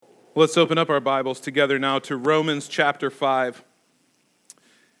Let's open up our Bibles together now to Romans chapter 5.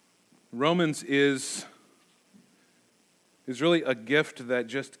 Romans is really a gift that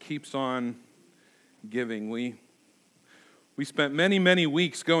just keeps on giving. We spent many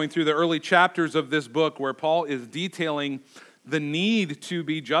weeks going through the early chapters of this book where Paul is detailing the need to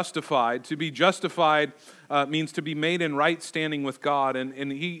be justified. To be justified means to be made in right standing with God.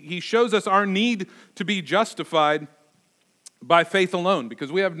 And he shows us our need to be justified by faith alone,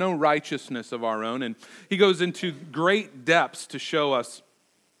 because we have no righteousness of our own. And he goes into great depths to show us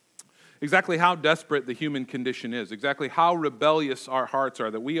exactly how desperate the human condition is, exactly how rebellious our hearts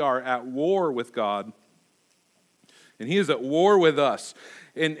are, that we are at war with God, and he is at war with us.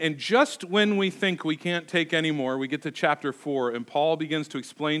 And just when we think we can't take any more, we get to chapter 4, and Paul begins to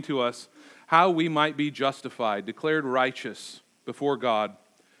explain to us how we might be justified, declared righteous before God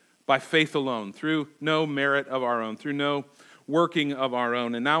by faith alone, through no merit of our own, through no working of our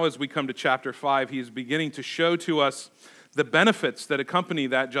own. And now as we come to chapter 5, he is beginning to show to us the benefits that accompany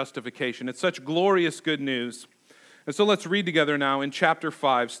that justification. It's such glorious good news. And so let's read together now in chapter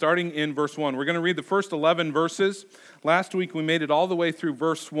 5, starting in verse 1. We're going to read the first 11 verses. Last week we made it all the way through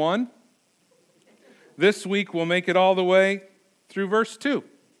verse 1. This week we'll make it all the way through verse 2,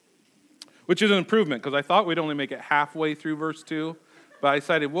 which is an improvement, because I thought we'd only make it halfway through verse 2, but I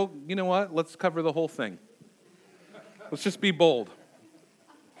decided, well, you know what? Let's cover the whole thing. Let's just be bold.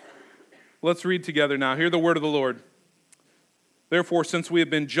 Let's read together now. Hear the word of the Lord. Therefore, since we have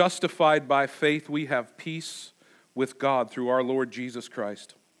been justified by faith, we have peace with God through our Lord Jesus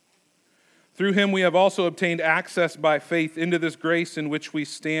Christ. Through him we have also obtained access by faith into this grace in which we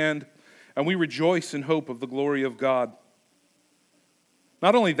stand, and we rejoice in hope of the glory of God.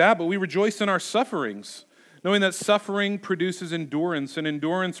 Not only that, but we rejoice in our sufferings, knowing that suffering produces endurance, and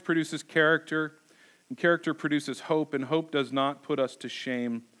endurance produces character, and character produces hope, and hope does not put us to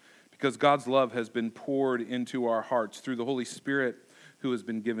shame, because God's love has been poured into our hearts through the Holy Spirit who has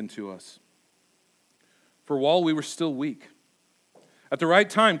been given to us. For while we were still weak, at the right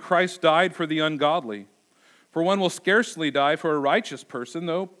time Christ died for the ungodly. For one will scarcely die for a righteous person,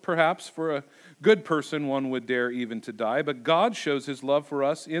 though perhaps for a good person one would dare even to die. But God shows his love for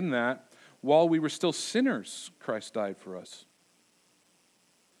us in that while we were still sinners, Christ died for us.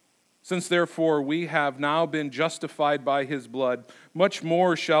 Since therefore we have now been justified by his blood, much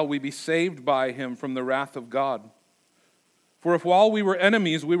more shall we be saved by him from the wrath of God. For if while we were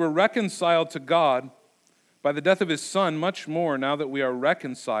enemies we were reconciled to God by the death of his Son, much more now that we are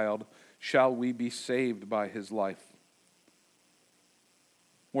reconciled shall we be saved by his life.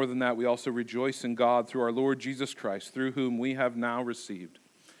 More than that, we also rejoice in God through our Lord Jesus Christ, through whom we have now received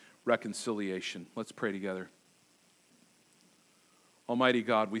reconciliation. Let's pray together. Almighty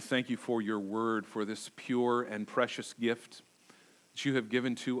God, we thank you for your word, for this pure and precious gift that you have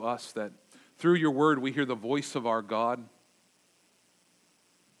given to us, that through your word we hear the voice of our God.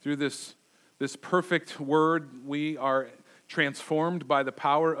 Through this perfect word, we are transformed by the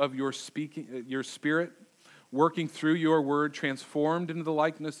power of your speaking, your Spirit, working through your word, transformed into the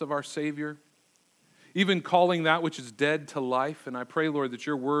likeness of our Savior, even calling that which is dead to life. And I pray, Lord, that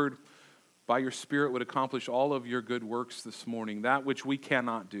your word by your Spirit would accomplish all of your good works this morning, that which we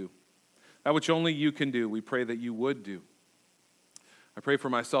cannot do, that which only you can do. We pray that you would do. I pray for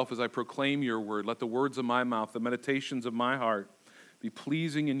myself as I proclaim your word. Let the words of my mouth, the meditations of my heart be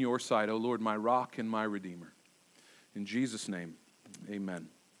pleasing in your sight, O Lord, my rock and my redeemer. In Jesus' name, amen.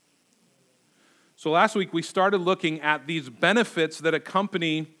 So last week we started looking at these benefits that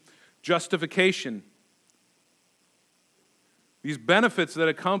accompany justification. These benefits that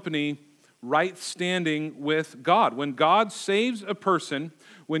accompany right standing with God. When God saves a person,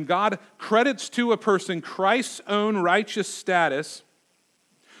 when God credits to a person Christ's own righteous status,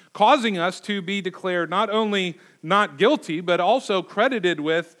 causing us to be declared not only not guilty, but also credited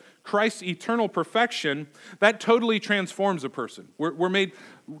with Christ's eternal perfection, that totally transforms a person. We're made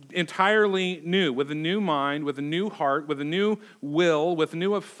entirely new, with a new mind, with a new heart, with a new will, with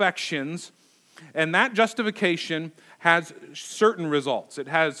new affections. And that justification has certain results. It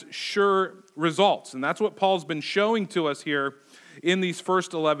has sure results. And that's what Paul's been showing to us here in these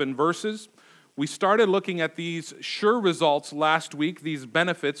first 11 verses. We started looking at these sure results last week, these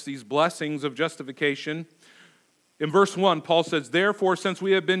benefits, these blessings of justification. In verse 1, Paul says, therefore, since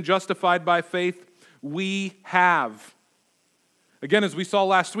we have been justified by faith, we have. Again, as we saw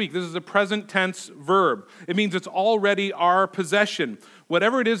last week, this is a present tense verb. It means it's already our possession.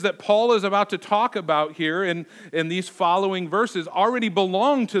 Whatever it is that Paul is about to talk about here in these following verses already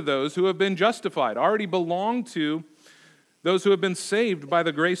belong to those who have been justified, already belong to those who have been saved by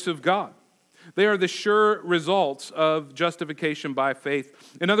the grace of God. They are the sure results of justification by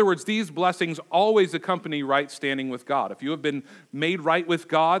faith. In other words, these blessings always accompany right standing with God. If you have been made right with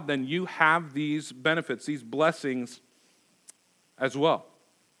God, then you have these benefits, these blessings as well.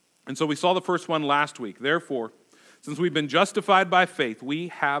 And so we saw the first one last week. Therefore, since we've been justified by faith, we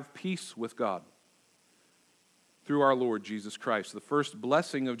have peace with God through our Lord Jesus Christ. The first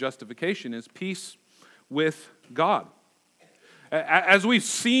blessing of justification is peace with God. As we've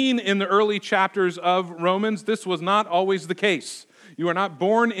seen in the early chapters of Romans, this was not always the case. You are not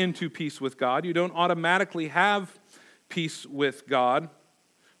born into peace with God. You don't automatically have peace with God.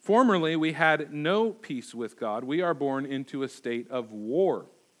 Formerly, we had no peace with God. We are born into a state of war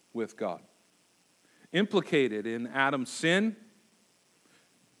with God. Implicated in Adam's sin,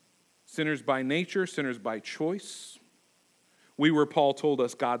 sinners by nature, sinners by choice. We were, Paul told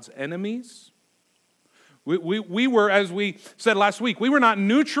us, God's enemies. We were, as we said last week, we were not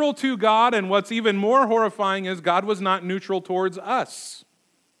neutral to God, and what's even more horrifying is God was not neutral towards us.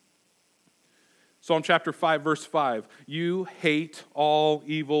 Psalm chapter 5, verse 5, you hate all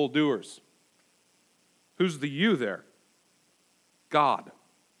evildoers. Who's the you there? God.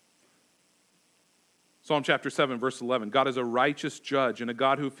 Psalm chapter 7, verse 11, God is a righteous judge and a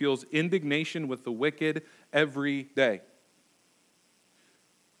God who feels indignation with the wicked every day.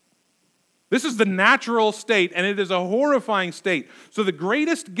 This is the natural state, and it is a horrifying state. So the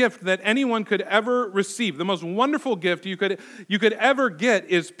greatest gift that anyone could ever receive, the most wonderful gift you could ever get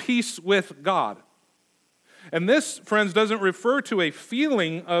is peace with God. And this, friends, doesn't refer to a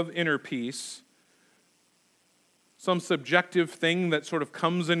feeling of inner peace, some subjective thing that sort of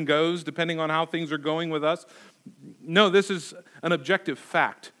comes and goes depending on how things are going with us. No, this is an objective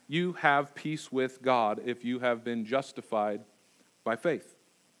fact. You have peace with God if you have been justified by faith.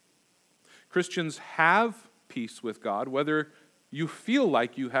 Christians have peace with God, whether you feel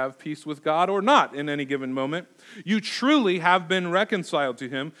like you have peace with God or not in any given moment. You truly have been reconciled to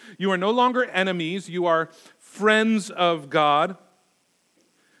Him. You are no longer enemies. You are friends of God.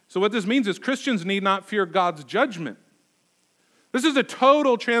 So what this means is Christians need not fear God's judgment. This is a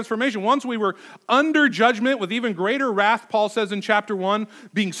total transformation. Once we were under judgment with even greater wrath, Paul says in chapter 1,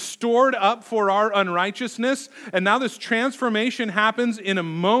 being stored up for our unrighteousness. And now this transformation happens in a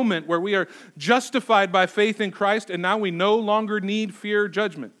moment where we are justified by faith in Christ, and now we no longer need fear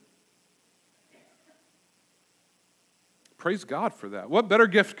judgment. Praise God for that. What better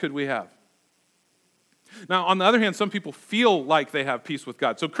gift could we have? Now, on the other hand, some people feel like they have peace with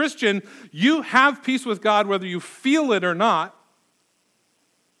God. So, Christian, you have peace with God whether you feel it or not.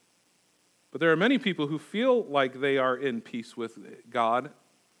 But there are many people who feel like they are in peace with God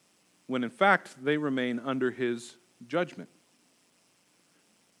when in fact they remain under His judgment.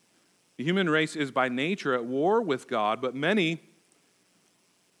 The human race is by nature at war with God, but many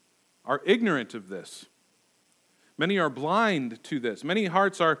are ignorant of this. Many are blind to this. Many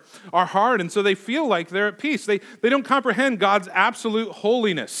hearts are hard, and so they feel like they're at peace. They don't comprehend God's absolute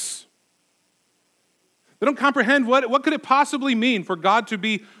holiness. They don't comprehend what could it possibly mean for God to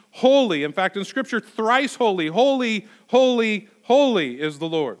be holy. In fact, in Scripture, thrice holy, holy, holy, holy is the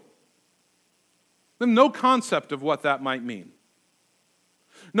Lord. They have no concept of what that might mean.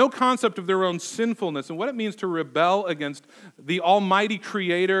 No concept of their own sinfulness and what it means to rebel against the almighty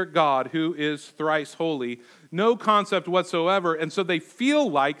Creator God who is thrice holy. No concept whatsoever. And so they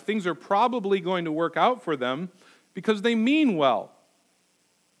feel like things are probably going to work out for them because they mean well.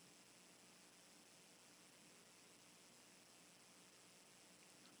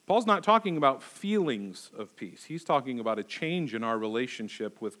 Paul's not talking about feelings of peace. He's talking about a change in our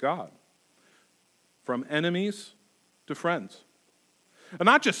relationship with God. From enemies to friends. And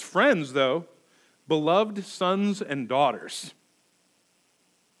not just friends, though, beloved sons and daughters.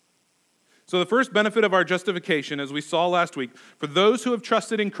 So the first benefit of our justification, as we saw last week, for those who have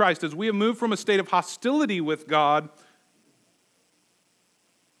trusted in Christ, as we have moved from a state of hostility with God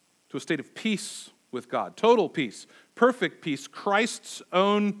to a state of peace with God. Total peace, perfect peace, Christ's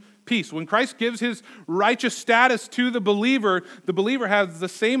own peace. When Christ gives His righteous status to the believer has the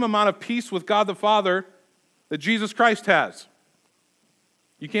same amount of peace with God the Father that Jesus Christ has.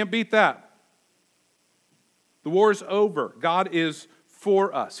 You can't beat that. The war is over. God is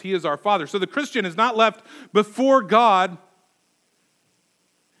for us. He is our Father. So the Christian is not left before God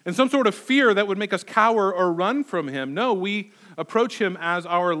in some sort of fear that would make us cower or run from Him. No, we approach Him as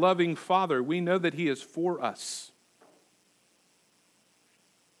our loving Father. We know that He is for us.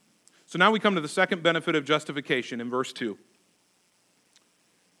 So now we come to the second benefit of justification in verse 2.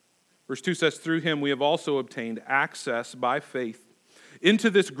 Verse 2 says, through Him we have also obtained access by faith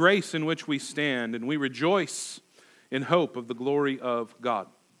into this grace in which we stand, and we rejoice in hope of the glory of God.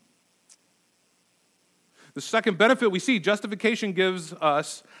 The second benefit we see, justification gives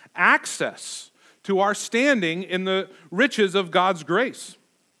us access to our standing in the riches of God's grace.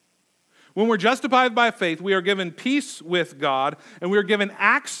 When we're justified by faith, we are given peace with God, and we are given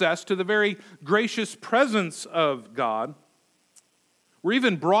access to the very gracious presence of God. We're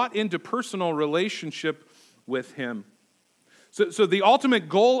even brought into personal relationship with Him. So the ultimate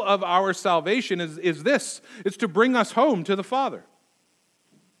goal of our salvation is this. It's to bring us home to the Father.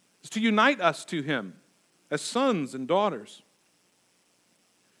 It's to unite us to Him as sons and daughters.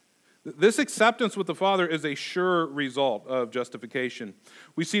 This acceptance with the Father is a sure result of justification.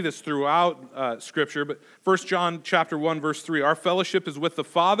 We see this throughout Scripture, but 1 John chapter 1, verse 3, our fellowship is with the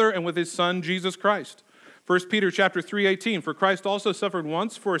Father and with His Son, Jesus Christ. 1 Peter chapter 3:18, for Christ also suffered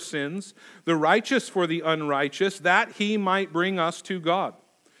once for sins, the righteous for the unrighteous, that He might bring us to God.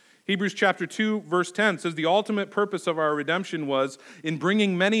 Hebrews chapter 2, verse 10 says the ultimate purpose of our redemption was in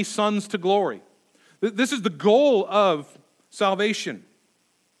bringing many sons to glory. This is the goal of salvation.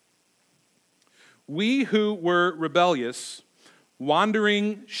 We who were rebellious,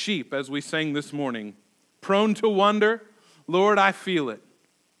 wandering sheep, as we sang this morning, prone to wander, Lord, I feel it.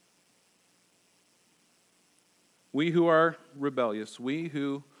 We who are rebellious, we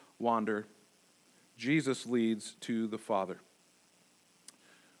who wander, Jesus leads to the Father.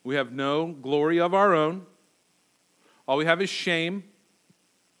 We have no glory of our own. All we have is shame.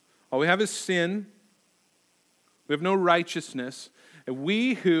 All we have is sin. We have no righteousness. And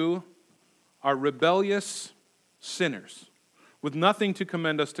we who are rebellious sinners, with nothing to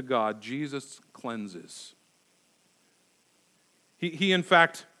commend us to God, Jesus cleanses. He in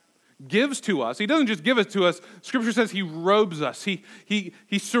fact, gives to us. He doesn't just give it to us. Scripture says He robes us. He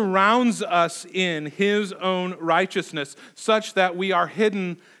surrounds us in His own righteousness such that we are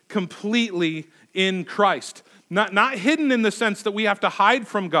hidden completely in Christ. Not hidden in the sense that we have to hide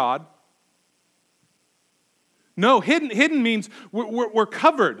from God. No, hidden means we're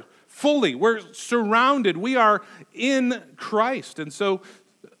covered fully. We're surrounded. We are in Christ. And so,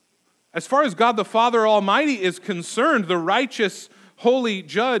 as far as God the Father Almighty is concerned, the righteous holy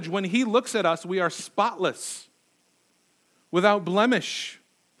judge, when He looks at us, we are spotless, without blemish,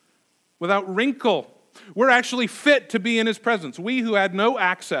 without wrinkle. We're actually fit to be in His presence. We who had no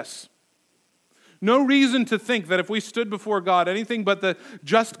access, no reason to think that if we stood before God, anything but the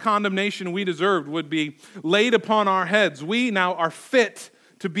just condemnation we deserved would be laid upon our heads. We now are fit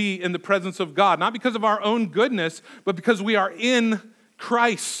to be in the presence of God, not because of our own goodness, but because we are in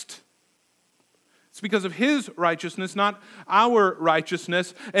Christ. It's because of His righteousness, not our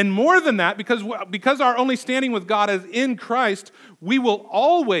righteousness. And more than that, because our only standing with God is in Christ, we will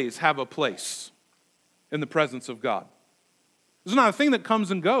always have a place in the presence of God. This is not a thing that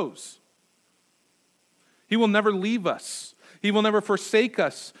comes and goes. He will never leave us. He will never forsake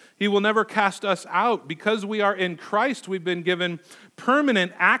us. He will never cast us out. Because we are in Christ, we've been given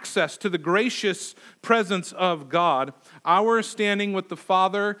permanent access to the gracious presence of God. Our standing with the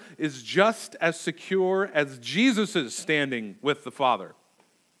Father is just as secure as Jesus' standing with the Father.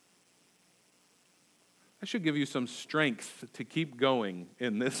 That should give you some strength to keep going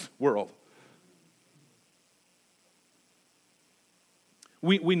in this world.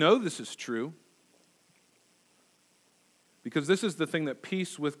 We know this is true because this is the thing that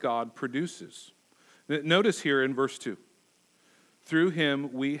peace with God produces. Notice here in verse 2, through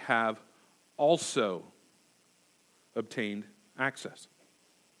Him we have also obtained access.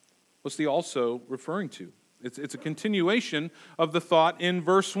 What's the also referring to? It's a continuation of the thought in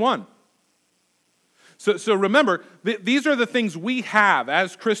verse 1. So remember, these are the things we have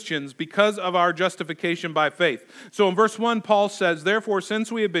as Christians because of our justification by faith. So in verse 1, Paul says, therefore,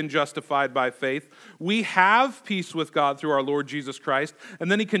 since we have been justified by faith, we have peace with God through our Lord Jesus Christ. And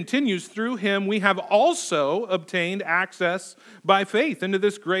then he continues, through Him we have also obtained access by faith into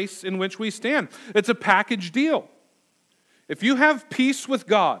this grace in which we stand. It's a package deal. If you have peace with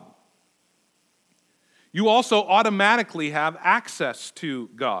God, you also automatically have access to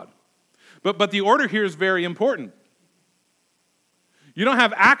God. But the order here is very important. You don't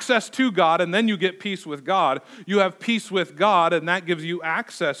have access to God and then you get peace with God. You have peace with God and that gives you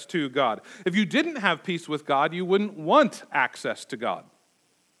access to God. If you didn't have peace with God, you wouldn't want access to God.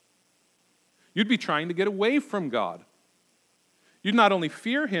 You'd be trying to get away from God. You'd not only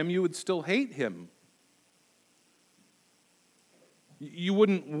fear Him, you would still hate Him. You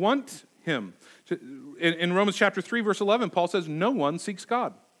wouldn't want Him. In Romans chapter 3, verse 11, Paul says, no one seeks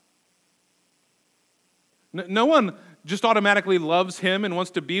God. No one just automatically loves Him and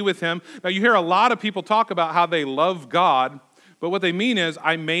wants to be with Him. Now, you hear a lot of people talk about how they love God, but what they mean is,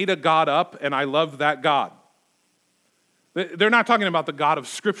 I made a God up and I love that God. They're not talking about the God of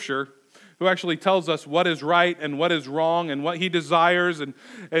Scripture. who actually tells us what is right and what is wrong and what he desires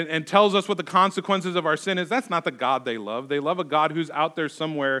and tells us what the consequences of our sin is. That's not the God they love. They love a God who's out there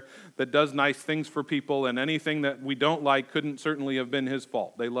somewhere that does nice things for people, and anything that we don't like couldn't certainly have been his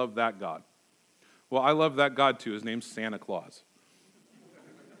fault. They love that God. Well, I love that God too. His name's Santa Claus.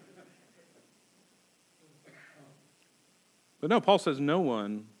 But no, Paul says no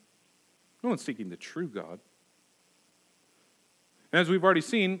one's seeking the true God. And as we've already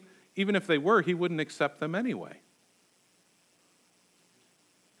seen, even if they were, he wouldn't accept them anyway.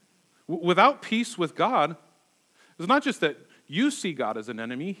 Without peace with God, it's not just that you see God as an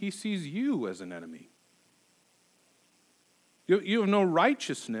enemy, he sees you as an enemy. You have no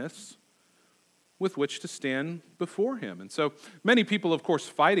righteousness with which to stand before him. And so many people, of course,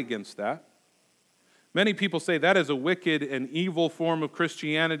 fight against that. Many people say that is a wicked and evil form of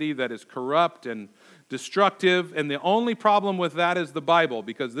Christianity that is corrupt and destructive, and the only problem with that is the Bible,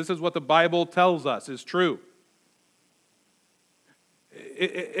 because this is what the Bible tells us is true.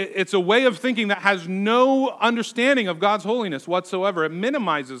 It's a way of thinking that has no understanding of God's holiness whatsoever. It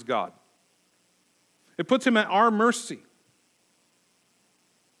minimizes God. It puts him at our mercy.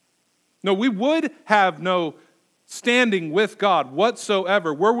 No, we would have no standing with God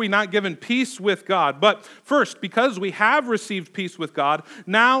whatsoever were we not given peace with God. But first, because we have received peace with God,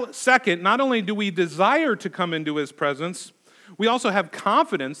 now second, not only do we desire to come into his presence, we also have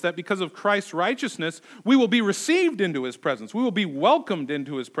confidence that because of Christ's righteousness, we will be received into his presence. We will be welcomed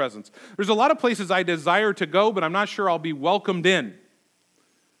into his presence. There's a lot of places I desire to go, but I'm not sure I'll be welcomed in.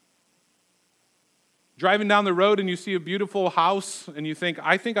 Driving down the road and you see a beautiful house and you think,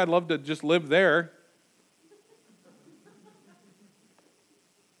 I think I'd love to just live there.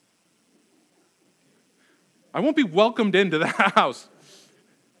 I won't be welcomed into that house.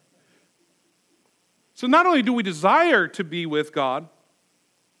 So not only do we desire to be with God,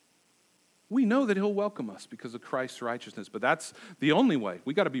 we know that he'll welcome us because of Christ's righteousness. But that's the only way.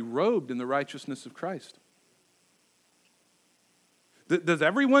 We got to be robed in the righteousness of Christ. Does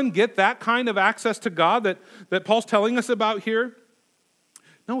everyone get that kind of access to God that Paul's telling us about here?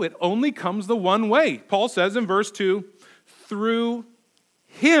 No, it only comes the one way. Paul says in verse 2, through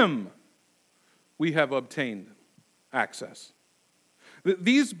him we have obtained access.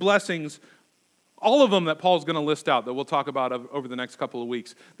 These blessings, all of them that Paul's going to list out, that we'll talk about over the next couple of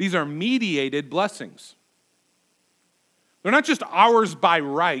weeks, these are mediated blessings. They're not just ours by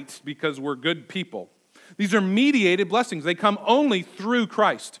right because we're good people. These are mediated blessings. They come only through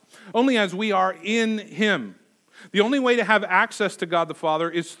Christ, only as we are in him. The only way to have access to God the Father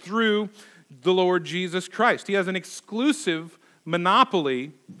is through the Lord Jesus Christ. He has an exclusive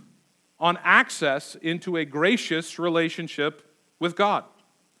monopoly on access into a gracious relationship with God.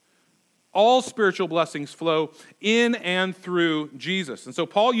 All spiritual blessings flow in and through Jesus. And so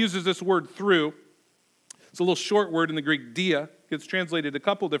Paul uses this word through. It's a little short word in the Greek, dia. It's translated a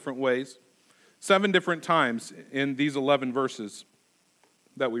couple different ways, 7 different times in these 11 verses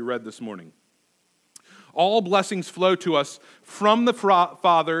that we read this morning. All blessings flow to us from the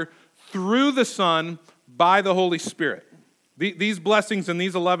Father, through the Son, by the Holy Spirit. These blessings in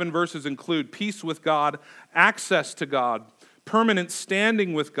these 11 verses include peace with God, access to God, permanent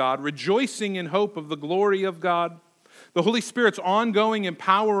standing with God, rejoicing in hope of the glory of God, the Holy Spirit's ongoing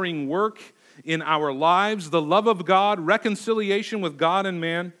empowering work in our lives, the love of God, reconciliation with God and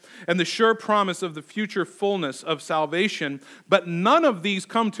man, and the sure promise of the future fullness of salvation. But none of these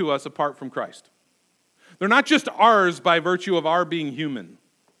come to us apart from Christ. They're not just ours by virtue of our being human.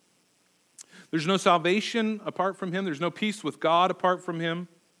 There's no salvation apart from him. There's no peace with God apart from him.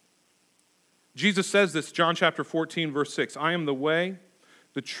 Jesus says this, John chapter 14, verse 6, I am the way,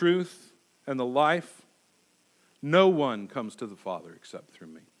 the truth, and the life. No one comes to the Father except through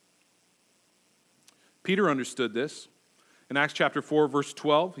me. Peter understood this. In Acts chapter 4, verse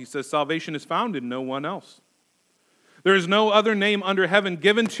 12, he says, salvation is found in no one else. There is no other name under heaven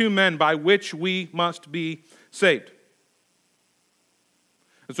given to men by which we must be saved.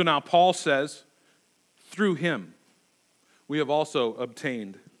 And so now Paul says, through him, we have also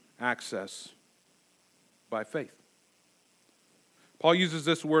obtained access by faith. Paul uses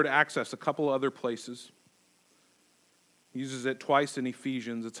this word access a couple other places. He uses it twice in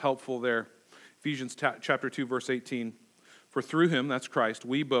Ephesians. It's helpful there. Ephesians chapter 2, verse 18. For through him, that's Christ,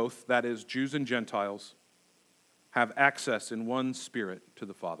 we both, that is Jews and Gentiles, have access in one Spirit to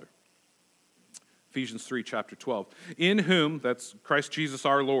the Father. Ephesians 3, chapter 12. In whom, that's Christ Jesus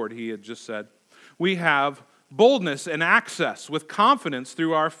our Lord, he had just said, we have boldness and access with confidence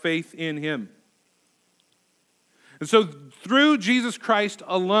through our faith in him. And so through Jesus Christ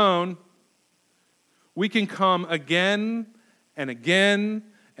alone, we can come again and again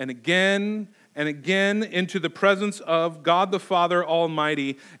and again and again into the presence of God the Father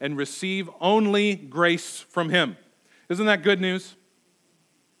Almighty and receive only grace from Him. Isn't that good news?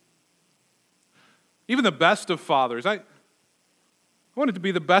 Even the best of fathers. I wanted to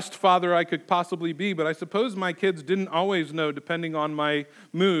be the best father I could possibly be, but I suppose my kids didn't always know, depending on my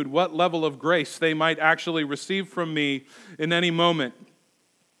mood, what level of grace they might actually receive from me in any moment.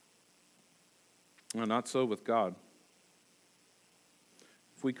 Well, not so with God.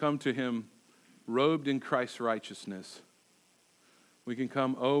 If we come to Him robed in Christ's righteousness, we can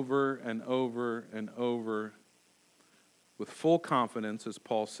come over and over and over with full confidence, as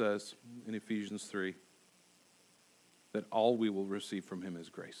Paul says in Ephesians 3, that all we will receive from Him is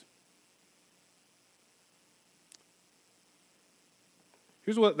grace.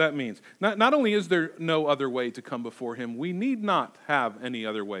 Here's what that means. Not only is there no other way to come before Him, we need not have any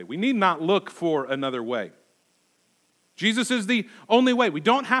other way. We need not look for another way. Jesus is the only way. We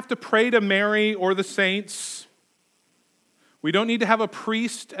don't have to pray to Mary or the saints. We don't need to have a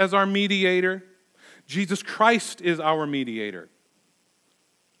priest as our mediator. Jesus Christ is our mediator.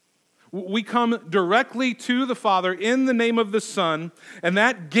 We come directly to the Father in the name of the Son, and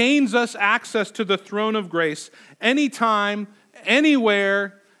that gains us access to the throne of grace anytime,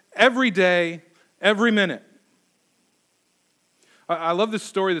 anywhere, every day, every minute. I love this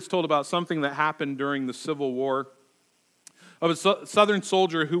story that's told about something that happened during the Civil War of a Southern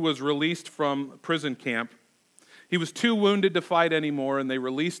soldier who was released from prison camp. He was too wounded to fight anymore, and they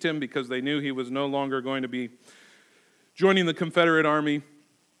released him because they knew he was no longer going to be joining the Confederate Army.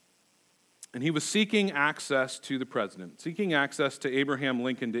 And he was seeking access to the president, seeking access to Abraham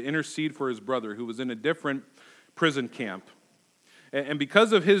Lincoln to intercede for his brother who was in a different prison camp. And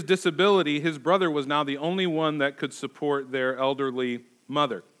because of his disability, his brother was now the only one that could support their elderly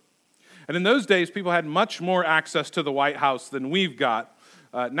mother. And in those days, people had much more access to the White House than we've got.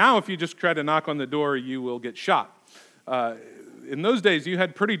 Now, if you just try to knock on the door, you will get shot. In those days, you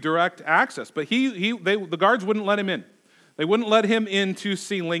had pretty direct access, but the guards wouldn't let him in. They wouldn't let him in to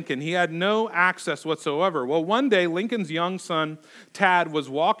see Lincoln. He had no access whatsoever. Well, one day, Lincoln's young son, Tad, was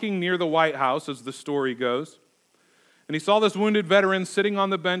walking near the White House, as the story goes, and he saw this wounded veteran sitting on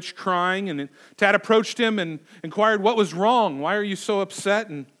the bench crying, and Tad approached him and inquired, "What was wrong? Why are you so upset?"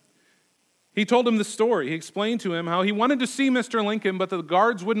 And he told him the story. He explained to him how he wanted to see Mr. Lincoln, but the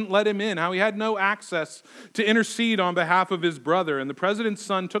guards wouldn't let him in, how he had no access to intercede on behalf of his brother. And the president's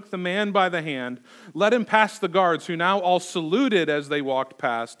son took the man by the hand, led him past the guards, who now all saluted as they walked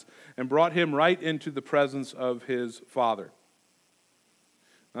past, and brought him right into the presence of his father.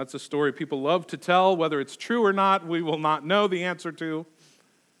 That's a story people love to tell. Whether it's true or not, we will not know the answer to.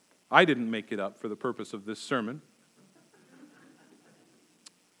 I didn't make it up for the purpose of this sermon.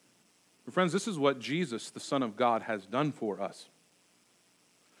 Friends, this is what Jesus, the Son of God, has done for us.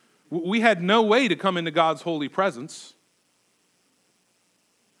 We had no way to come into God's holy presence.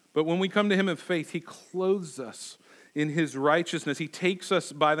 But when we come to Him in faith, He clothes us in His righteousness. He takes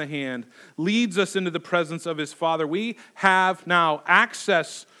us by the hand, leads us into the presence of His Father. We have now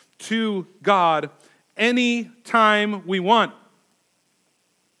access to God any time we want.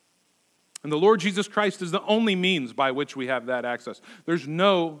 And the Lord Jesus Christ is the only means by which we have that access. There's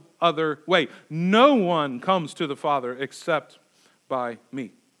no other way. No one comes to the Father except by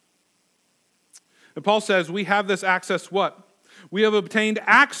me. And Paul says we have this access what? We have obtained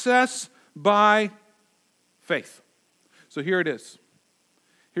access by faith. So here it is.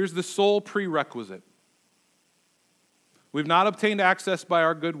 Here's the sole prerequisite. We've not obtained access by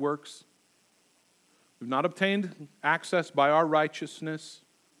our good works. We've not obtained access by our righteousness.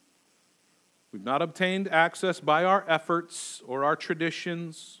 We've not obtained access by our efforts or our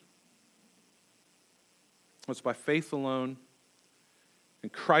traditions. It's by faith alone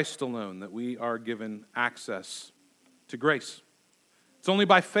and Christ alone that we are given access to grace. It's only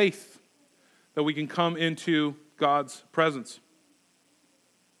by faith that we can come into God's presence.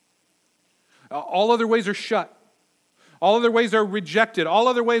 All other ways are shut. All other ways are rejected. All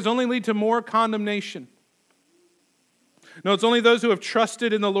other ways only lead to more condemnation. No, it's only those who have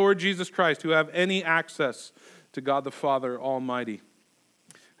trusted in the Lord Jesus Christ who have any access to God the Father Almighty.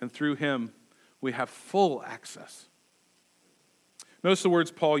 And through Him, we have full access. Notice the words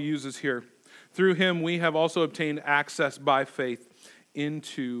Paul uses here. Through Him, we have also obtained access by faith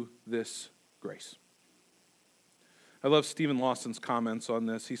into this grace. I love Stephen Lawson's comments on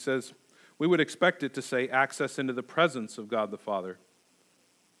this. He says, we would expect it to say access into the presence of God the Father.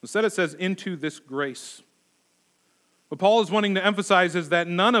 Instead, it says into this grace. What Paul is wanting to emphasize is that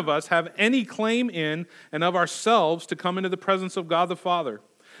none of us have any claim in and of ourselves to come into the presence of God the Father.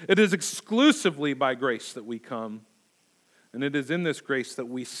 It is exclusively by grace that we come. And it is in this grace that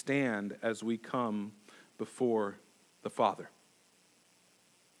we stand as we come before the Father.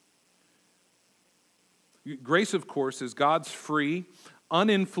 Grace, of course, is God's free,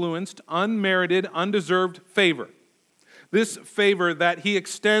 uninfluenced, unmerited, undeserved favor. This favor that he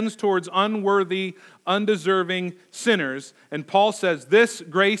extends towards unworthy, undeserving sinners. And Paul says this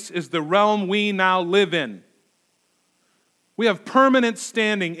grace is the realm we now live in. We have permanent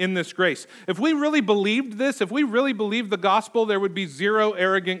standing in this grace. If we really believed this, if we really believed the gospel, there would be zero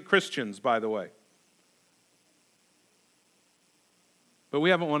arrogant Christians, by the way. But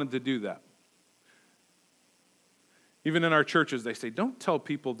we haven't wanted to do that. Even in our churches, they say, don't tell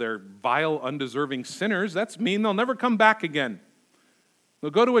people they're vile, undeserving sinners. That's mean. They'll never come back again.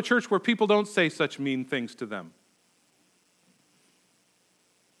 They'll go to a church where people don't say such mean things to them.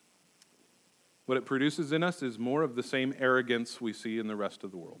 What it produces in us is more of the same arrogance we see in the rest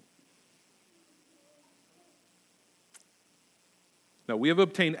of the world. Now, we have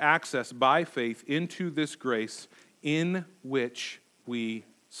obtained access by faith into this grace in which we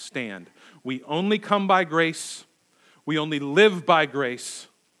stand. We only come by grace. We only live by grace.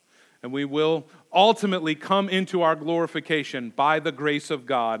 And we will ultimately come into our glorification by the grace of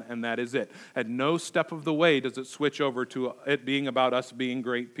God, and that is it. At no step of the way does it switch over to it being about us being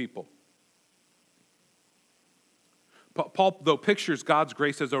great people. Paul, though, pictures God's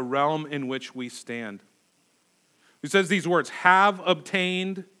grace as a realm in which we stand. He says these words, have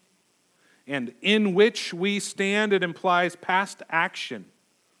obtained, and in which we stand. It implies past action.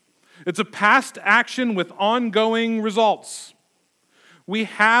 It's a past action with ongoing results. We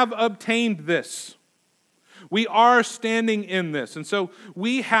have obtained this. We are standing in this. And so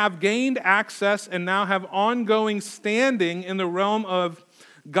we have gained access and now have ongoing standing in the realm of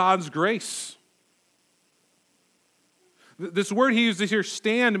God's grace. This word he uses here,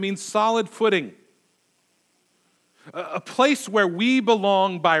 stand, means solid footing. A place where we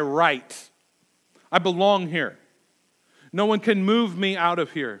belong by right. I belong here. No one can move me out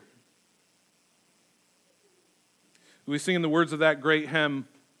of here. We sing in the words of that great hymn,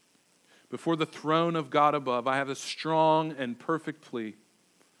 before the throne of God above, I have a strong and perfect plea.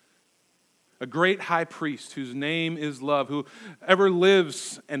 A great high priest whose name is love, who ever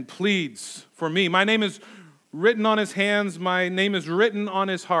lives and pleads for me. My name is written on his hands, my name is written on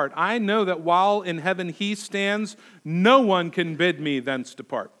his heart. I know that while in heaven he stands, no one can bid me thence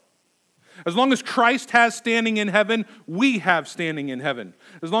depart. As long as Christ has standing in heaven, we have standing in heaven.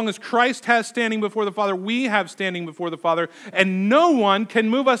 As long as Christ has standing before the Father, we have standing before the Father, and no one can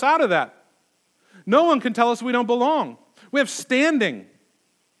move us out of that. No one can tell us we don't belong. We have standing.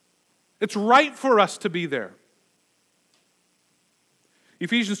 It's right for us to be there.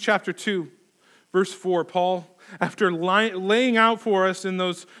 Ephesians chapter 2. Verse 4, Paul, after laying out for us in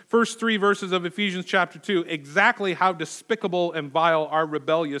those first 3 verses of Ephesians chapter 2 exactly how despicable and vile our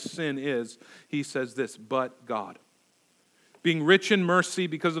rebellious sin is, he says this, but God, being rich in mercy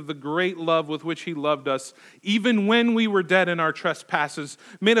because of the great love with which he loved us, even when we were dead in our trespasses,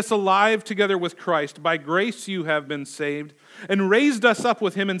 made us alive together with Christ. By grace you have been saved, and raised us up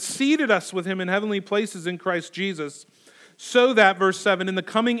with him and seated us with him in heavenly places in Christ Jesus, so that, verse 7, in the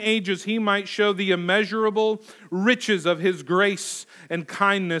coming ages he might show the immeasurable riches of his grace and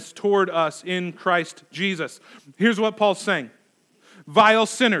kindness toward us in Christ Jesus. Here's what Paul's saying. Vile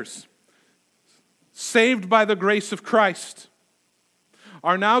sinners, saved by the grace of Christ,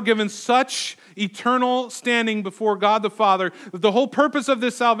 are now given such eternal standing before God the Father that the whole purpose of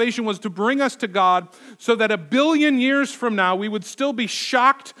this salvation was to bring us to God so that 1 billion years from now we would still be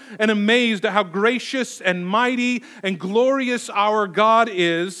shocked and amazed at how gracious and mighty and glorious our God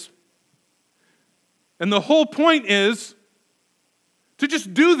is. And the whole point is to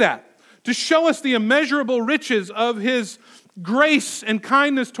just do that, to show us the immeasurable riches of his grace and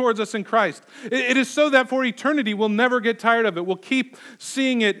kindness towards us in Christ. It is so that for eternity we'll never get tired of it. We'll keep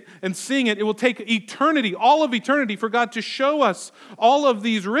seeing it and seeing it. It will take eternity, all of eternity, for God to show us all of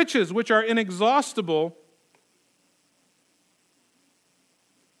these riches which are inexhaustible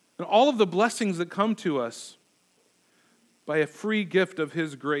and all of the blessings that come to us by a free gift of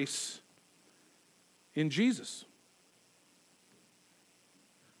his grace in Jesus.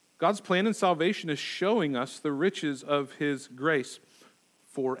 God's plan in salvation is showing us the riches of his grace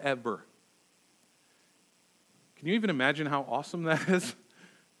forever. Can you even imagine how awesome that is?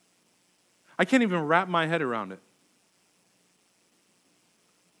 I can't even wrap my head around it.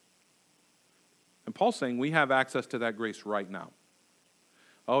 And Paul's saying we have access to that grace right now.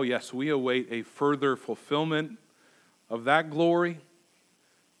 Oh yes, we await a further fulfillment of that glory,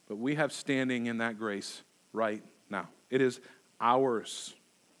 but we have standing in that grace right now. It is ours.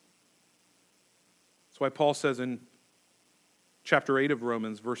 That's why Paul says in Chapter 8 of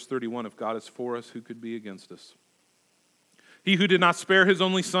Romans, verse 31, if God is for us, who could be against us? He who did not spare his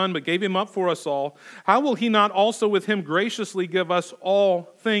only Son, but gave him up for us all, how will he not also with him graciously give us all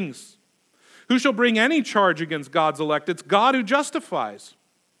things? Who shall bring any charge against God's elect? It's God who justifies.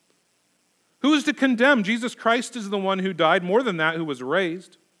 Who is to condemn? Jesus Christ is the one who died, more than that, who was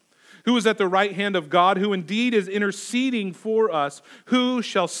raised, who is at the right hand of God, who indeed is interceding for us. Who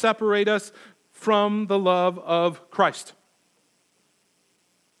shall separate us from the love of Christ?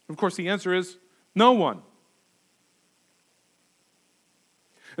 Of course, the answer is no one.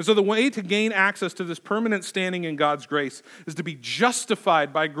 And so the way to gain access to this permanent standing in God's grace is to be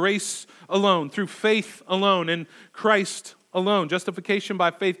justified by grace alone, through faith alone, in Christ alone. Justification by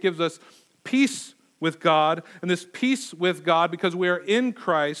faith gives us peace with God, and this peace with God, because we are in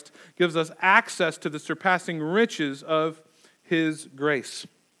Christ, gives us access to the surpassing riches of His grace.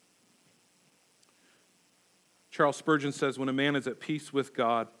 Charles Spurgeon says, when a man is at peace with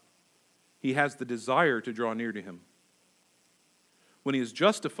God, he has the desire to draw near to Him. When he is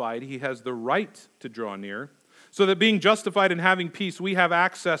justified, he has the right to draw near, so that being justified and having peace, we have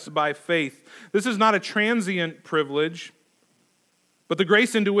access by faith. This is not a transient privilege, but the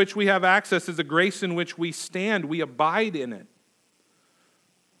grace into which we have access is a grace in which we stand, we abide in it.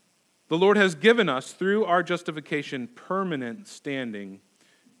 The Lord has given us, through our justification, permanent standing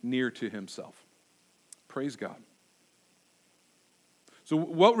near to Himself. Praise God. So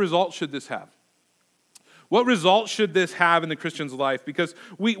what result should this have? What result should this have in the Christian's life? Because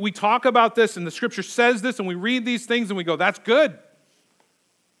we talk about this and the Scripture says this and we read these things and we go, that's good.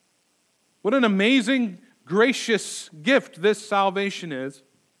 What an amazing, gracious gift this salvation is.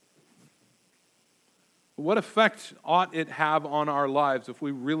 What effect ought it have on our lives if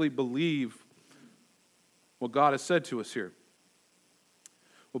we really believe what God has said to us here?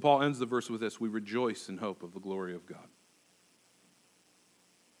 Well, Paul ends the verse with this: we rejoice in hope of the glory of God.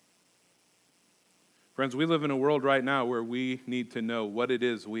 Friends, we live in a world right now where we need to know what it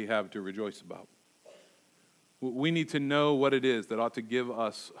is we have to rejoice about. We need to know what it is that ought to give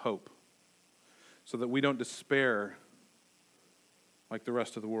us hope so that we don't despair like the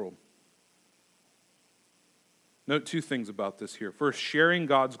rest of the world. Note two things about this here. First, sharing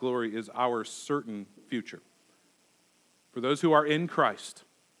God's glory is our certain future. For those who are in Christ,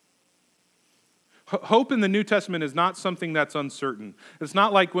 hope in the New Testament is not something that's uncertain. It's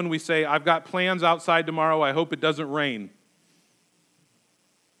not like when we say, I've got plans outside tomorrow, I hope it doesn't rain.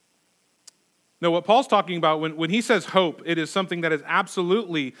 No, what Paul's talking about when he says hope, it is something that is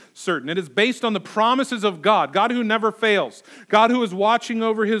absolutely certain. It is based on the promises of God, God who never fails, God who is watching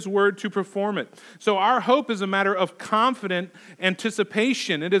over His word to perform it. So our hope is a matter of confident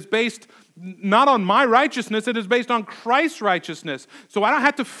anticipation. It is based not on my righteousness, it is based on Christ's righteousness. So I don't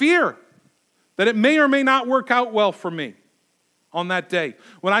have to fear that it may or may not work out well for me on that day.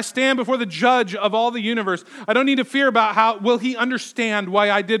 When I stand before the judge of all the universe, I don't need to fear about how, will He understand why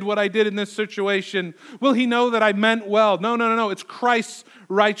I did what I did in this situation? Will He know that I meant well? No. It's Christ's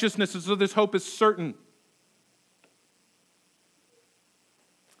righteousness, and so this hope is certain.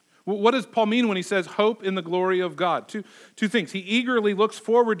 What does Paul mean when he says hope in the glory of God? Two things. He eagerly looks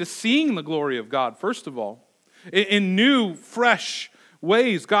forward to seeing the glory of God, first of all, in new, fresh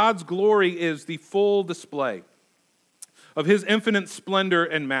ways. God's glory is the full display of His infinite splendor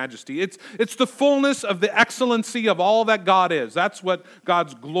and majesty. It's the fullness of the excellency of all that God is. That's what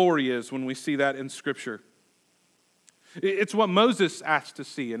God's glory is when we see that in Scripture. It's what Moses asked to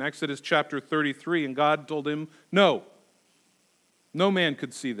see in Exodus chapter 33, and God told him, no man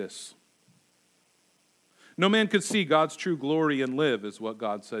could see this. No man could see God's true glory and live, is what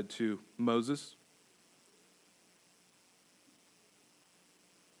God said to Moses.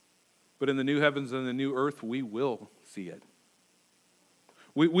 But in the new heavens and the new earth, we will see it.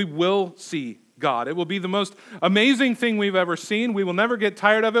 We will see God. It will be the most amazing thing we've ever seen. We will never get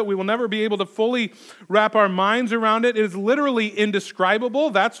tired of it. We will never be able to fully wrap our minds around it. It is literally indescribable.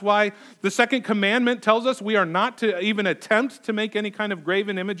 That's why the second commandment tells us we are not to even attempt to make any kind of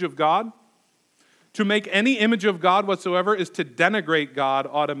graven image of God. To make any image of God whatsoever is to denigrate God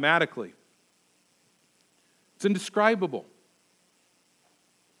automatically. It's indescribable.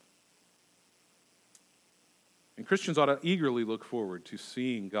 And Christians ought to eagerly look forward to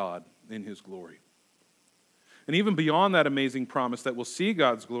seeing God in His glory. And even beyond that amazing promise that we'll see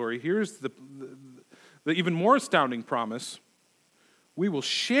God's glory, here's the even more astounding promise: we will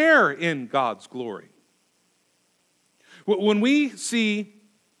share in God's glory. When we see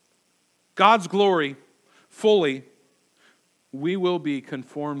God's glory fully, we will be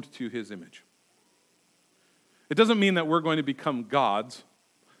conformed to His image. It doesn't mean that we're going to become gods.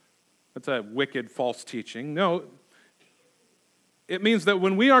 That's a wicked, false teaching. No, It means that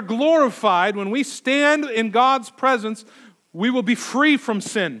when we are glorified, when we stand in God's presence, we will be free from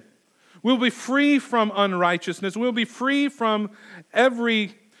sin. We'll be free from unrighteousness. We'll be free from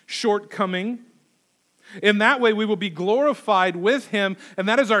every shortcoming. In that way, we will be glorified with Him, and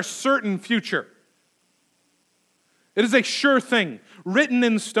that is our certain future. It is a sure thing, written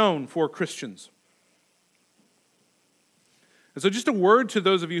in stone for Christians. And so just a word to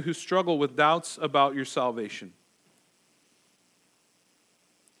those of you who struggle with doubts about your salvation.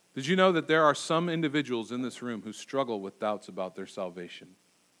 Did you know that there are some individuals in this room who struggle with doubts about their salvation?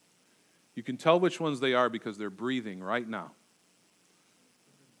 You can tell which ones they are because they're breathing right now.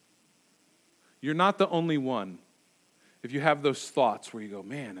 You're not the only one. If you have those thoughts where you go,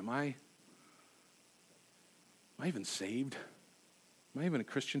 man, am I even saved? Am I even a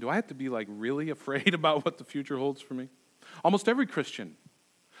Christian? Do I have to be really afraid about what the future holds for me? Almost every Christian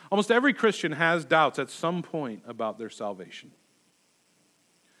has doubts at some point about their salvation.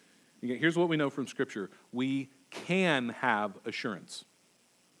 Here's what we know from Scripture. We can have assurance.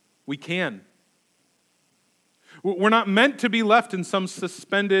 We can. We're not meant to be left in some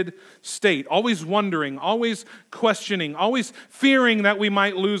suspended state, always wondering, always questioning, always fearing that we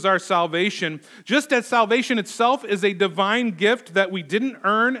might lose our salvation. Just as salvation itself is a divine gift that we didn't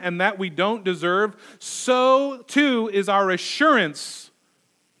earn and that we don't deserve, so too is our assurance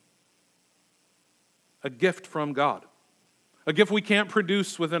a gift from God, a gift we can't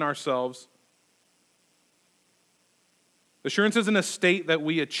produce within ourselves. Assurance isn't a state that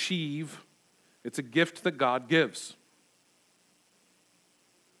we achieve. It's a gift that God gives.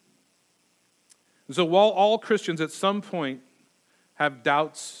 And so while all Christians at some point have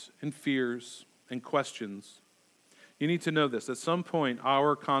doubts and fears and questions, you need to know this. At some point,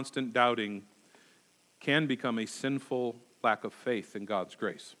 our constant doubting can become a sinful lack of faith in God's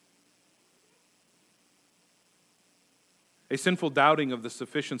grace. A sinful doubting of the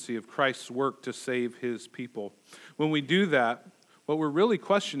sufficiency of Christ's work to save His people. When we do that, what we're really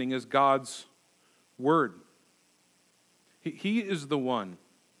questioning is God's word. He is the one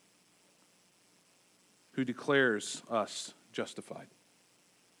who declares us justified.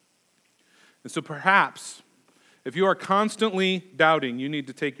 And so perhaps, if you are constantly doubting, you need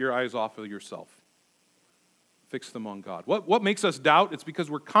to take your eyes off of yourself. Fix them on God. What makes us doubt? It's because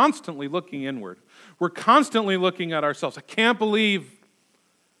we're constantly looking inward. We're constantly looking at ourselves. I can't believe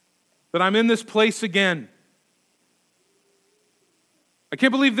that I'm in this place again. I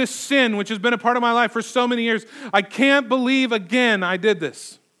can't believe this sin, which has been a part of my life for so many years. I can't believe again I did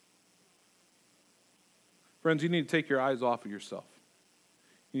this. Friends, you need to take your eyes off of yourself.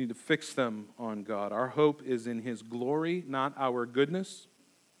 You need to fix them on God. Our hope is in His glory, not our goodness.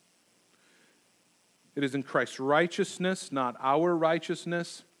 It is in Christ's righteousness, not our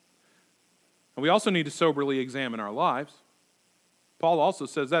righteousness. And we also need to soberly examine our lives. Paul also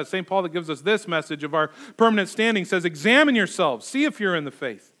says that. St. Paul that gives us this message of our permanent standing says, examine yourselves, see if you're in the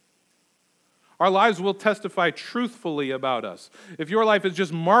faith. Our lives will testify truthfully about us. If your life is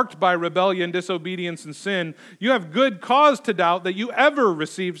just marked by rebellion, disobedience, and sin, you have good cause to doubt that you ever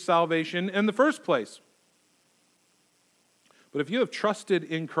received salvation in the first place. But if you have trusted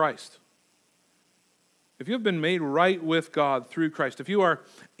in Christ, if you have been made right with God through Christ, if you are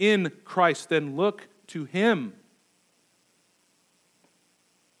in Christ, then look to Him.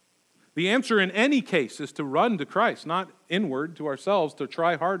 The answer in any case is to run to Christ, not inward to ourselves, to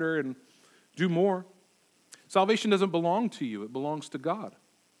try harder and do more. Salvation doesn't belong to you, it belongs to God.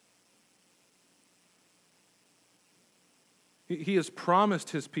 He has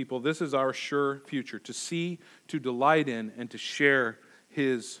promised His people, this is our sure future, to see, to delight in, and to share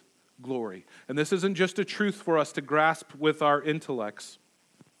His glory. And this isn't just a truth for us to grasp with our intellects.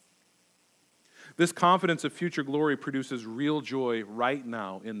 This confidence of future glory produces real joy right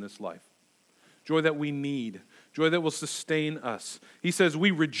now in this life. Joy that we need. Joy that will sustain us. He says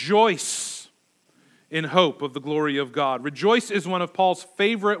we rejoice in hope of the glory of God. Rejoice is one of Paul's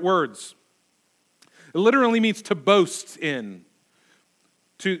favorite words. It literally means to boast in,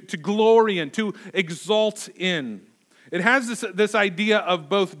 to glory in, to exalt in. It has this idea of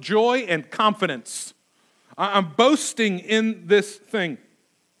both joy and confidence. I'm boasting in this thing.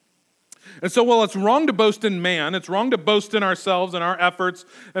 And so while it's wrong to boast in man, it's wrong to boast in ourselves and our efforts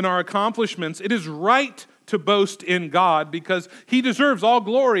and our accomplishments, it is right to boast in God because He deserves all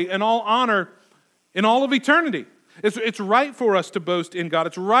glory and all honor in all of eternity. It's right for us to boast in God.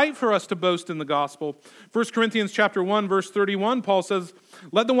 It's right for us to boast in the gospel. 1 Corinthians chapter 1, verse 31, Paul says,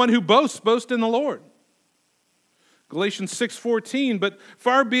 let the one who boasts, boast in the Lord. Galatians 6:14, but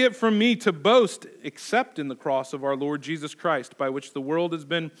far be it from me to boast except in the cross of our Lord Jesus Christ, by which the world has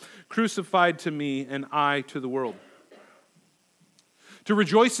been crucified to me and I to the world. To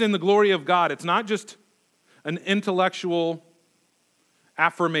rejoice in the glory of God, it's not just an intellectual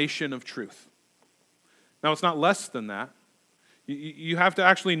affirmation of truth. Now, it's not less than that. You have to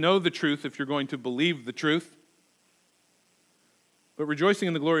actually know the truth if you're going to believe the truth. But rejoicing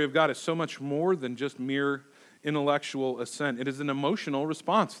in the glory of God is so much more than just mere intellectual assent. It is an emotional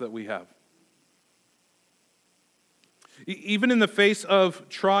response that we have. Even in the face of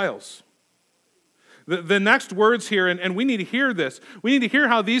trials. The next words here, and we need to hear this. We need to hear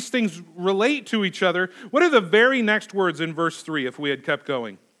how these things relate to each other. What are the very next words in verse 3 if we had kept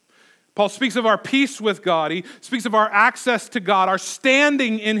going? Paul speaks of our peace with God. He speaks of our access to God, our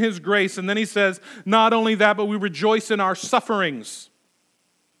standing in His grace. And then he says, not only that, but we rejoice in our sufferings.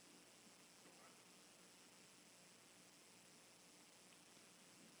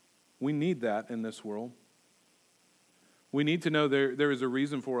 We need that in this world. We need to know there is a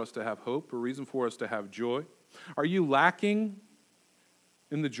reason for us to have hope, a reason for us to have joy. Are you lacking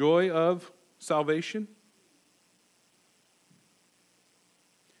in the joy of salvation?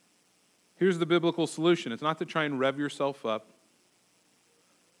 Here's the biblical solution. It's not to try and rev yourself up.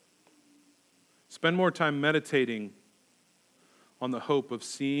 Spend more time meditating on the hope of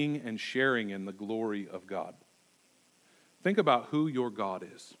seeing and sharing in the glory of God. Think about who your God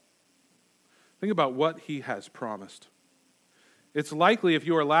is. Think about what He has promised. It's likely if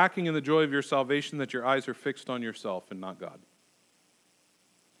you are lacking in the joy of your salvation that your eyes are fixed on yourself and not God.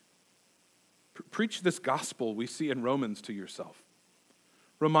 Preach this gospel we see in Romans to yourself.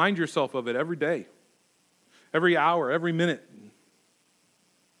 Remind yourself of it every day, every hour, every minute.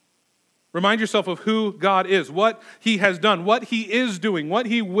 Remind yourself of who God is, what He has done, what He is doing, what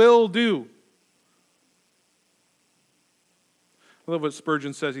He will do. I love what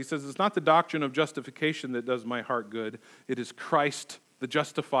Spurgeon says. He says, it's not the doctrine of justification that does my heart good. It is Christ the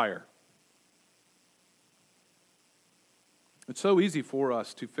justifier. It's so easy for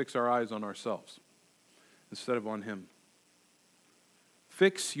us to fix our eyes on ourselves instead of on Him.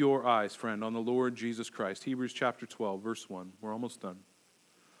 Fix your eyes, friend, on the Lord Jesus Christ. Hebrews chapter 12, verse 1. We're almost done.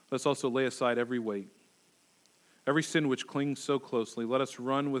 Let's also lay aside every weight, every sin which clings so closely. Let us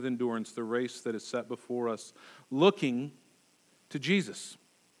run with endurance the race that is set before us, looking to Jesus,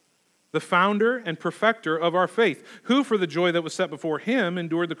 the founder and perfecter of our faith, who for the joy that was set before Him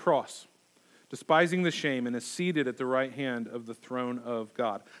endured the cross, despising the shame, and is seated at the right hand of the throne of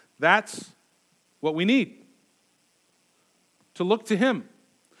God. That's what we need. To look to Him,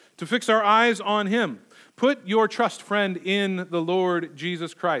 to fix our eyes on Him. Put your trust, friend, in the Lord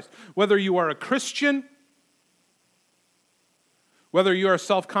Jesus Christ. Whether you are a Christian, whether you are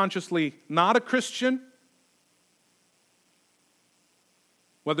self-consciously not a Christian,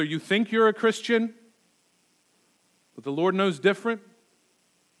 whether you think you're a Christian, but the Lord knows different,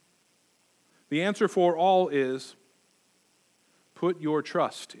 the answer for all is put your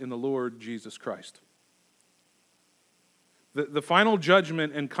trust in the Lord Jesus Christ. The final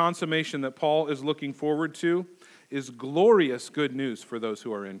judgment and consummation that Paul is looking forward to is glorious good news for those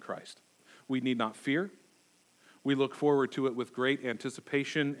who are in Christ. We need not fear. We look forward to it with great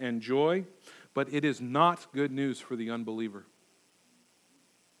anticipation and joy, but it is not good news for the unbeliever.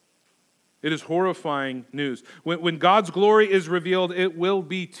 It is horrifying news. When God's glory is revealed, it will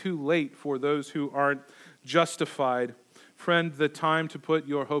be too late for those who aren't justified. Friend, the time to put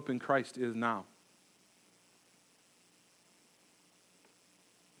your hope in Christ is now.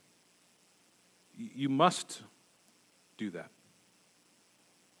 You must do that.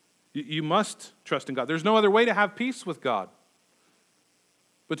 You must trust in God. There's no other way to have peace with God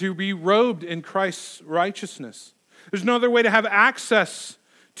but to be robed in Christ's righteousness. There's no other way to have access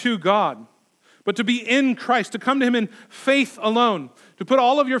to God but to be in Christ, to come to Him in faith alone, to put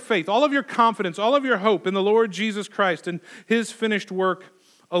all of your faith, all of your confidence, all of your hope in the Lord Jesus Christ and His finished work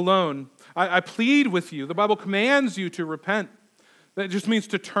alone. I plead with you. The Bible commands you to repent. That just means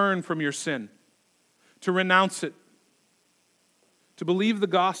to turn from your sin, to renounce it, to believe the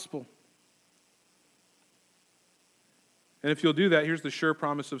gospel. And if you'll do that, here's the sure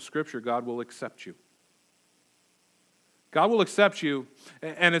promise of Scripture: God will accept you. God will accept you,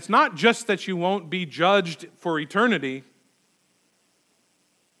 and it's not just that you won't be judged for eternity.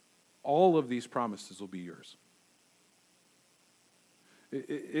 All of these promises will be yours.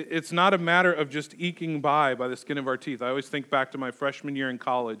 It's not a matter of just eking by the skin of our teeth. I always think back to my freshman year in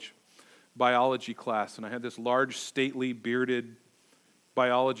college biology class, and I had this large, stately, bearded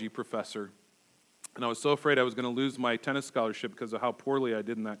biology professor, and I was so afraid I was going to lose my tennis scholarship because of how poorly I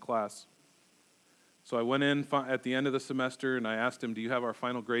did in that class. So I went in at the end of the semester and I asked him, "Do you have our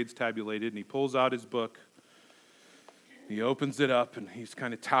final grades tabulated?" And he pulls out his book. He opens it up, and he's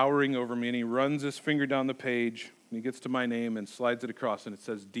kind of towering over me, and he runs his finger down the page, and he gets to my name and slides it across, and it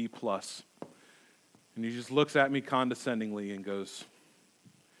says D+. And he just looks at me condescendingly and goes,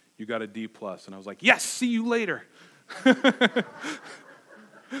 "You got a D+." And I was like, "Yes, see you later."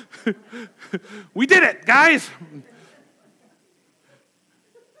 We did it, guys.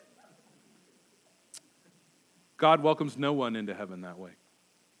 God welcomes no one into heaven that way.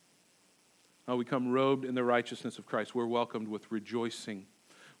 Oh, we come robed in the righteousness of Christ. We're welcomed with rejoicing,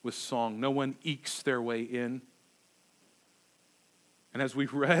 with song. No one ekes their way in. And as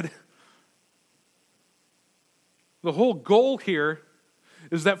we've read, the whole goal here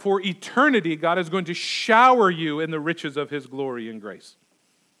is that for eternity, God is going to shower you in the riches of His glory and grace.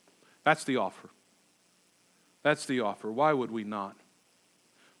 That's the offer. That's the offer. Why would we not?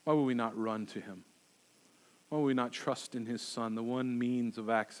 Why would we not run to Him? Why would we not trust in His Son, the one means of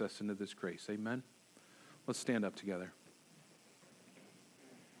access into this grace? Amen? Let's stand up together.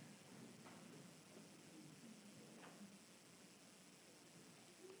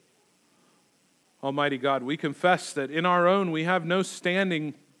 Almighty God, we confess that in our own we have no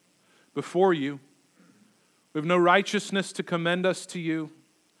standing before you. We have no righteousness to commend us to you,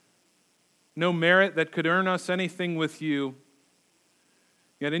 no merit that could earn us anything with you.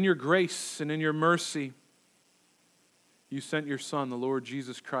 Yet in your grace and in your mercy, you sent your Son, the Lord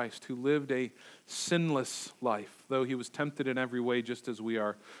Jesus Christ, who lived a sinless life, though He was tempted in every way just as we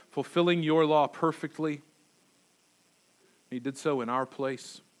are, fulfilling your law perfectly. He did so in our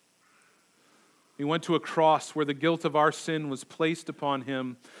place. He went to a cross where the guilt of our sin was placed upon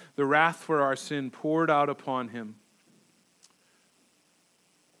Him, the wrath for our sin poured out upon Him,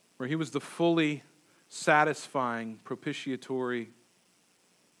 where He was the fully satisfying, propitiatory,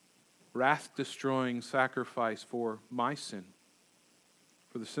 wrath-destroying sacrifice for my sin,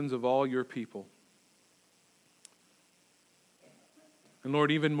 for the sins of all your people. And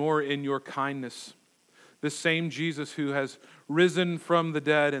Lord, even more in your kindness, this same Jesus who has risen from the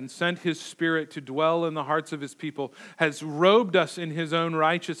dead and sent His Spirit to dwell in the hearts of His people has robed us in His own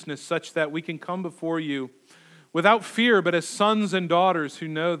righteousness such that we can come before you without fear, but as sons and daughters who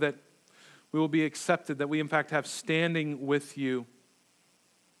know that we will be accepted, that we in fact have standing with you.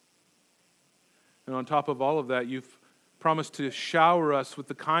 And on top of all of that, you've promised to shower us with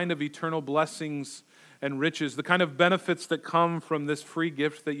the kind of eternal blessings and riches, the kind of benefits that come from this free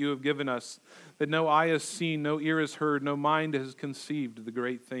gift that you have given us, that no eye has seen, no ear has heard, no mind has conceived the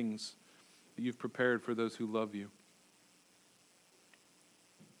great things that you've prepared for those who love you.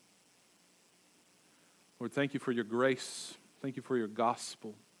 Lord, thank you for your grace. Thank you for your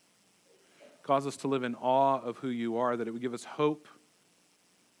gospel. Cause us to live in awe of who you are, that it would give us hope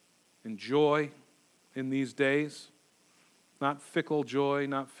and joy in these days. Not fickle joy,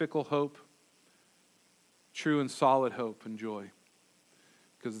 not fickle hope. True and solid hope and joy.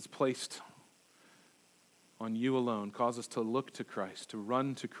 Because it's placed on you alone. Cause us to look to Christ, to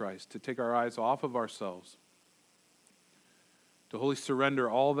run to Christ, to take our eyes off of ourselves. To wholly surrender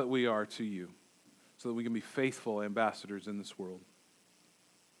all that we are to you, so that we can be faithful ambassadors in this world.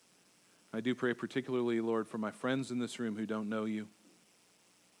 I do pray particularly, Lord, for my friends in this room who don't know you,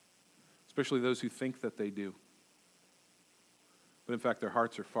 especially those who think that they do. But in fact, their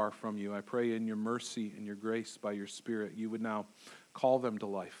hearts are far from you. I pray in your mercy and your grace by your Spirit, you would now call them to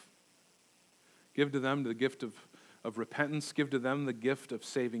life. Give to them the gift of repentance. Give to them the gift of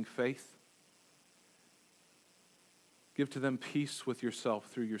saving faith. Give to them peace with yourself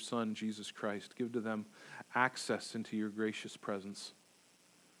through your Son, Jesus Christ. Give to them access into your gracious presence.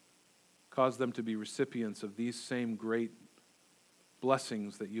 Cause them to be recipients of these same great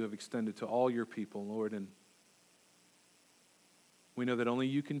blessings that you have extended to all your people, Lord. And we know that only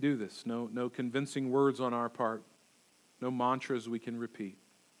you can do this. No convincing words on our part. No mantras we can repeat.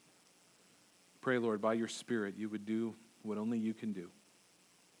 Pray, Lord, by your Spirit, you would do what only you can do.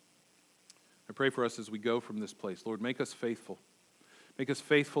 I pray for us as we go from this place. Lord, make us faithful. Make us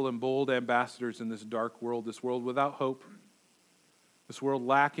faithful and bold ambassadors in this dark world, this world without hope, this world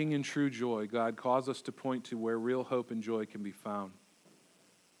lacking in true joy. God, cause us to point to where real hope and joy can be found.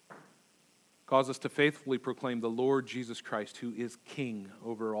 Cause us to faithfully proclaim the Lord Jesus Christ, who is King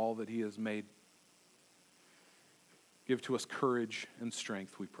over all that He has made. Give to us courage and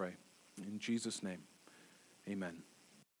strength, we pray. In Jesus' name, amen.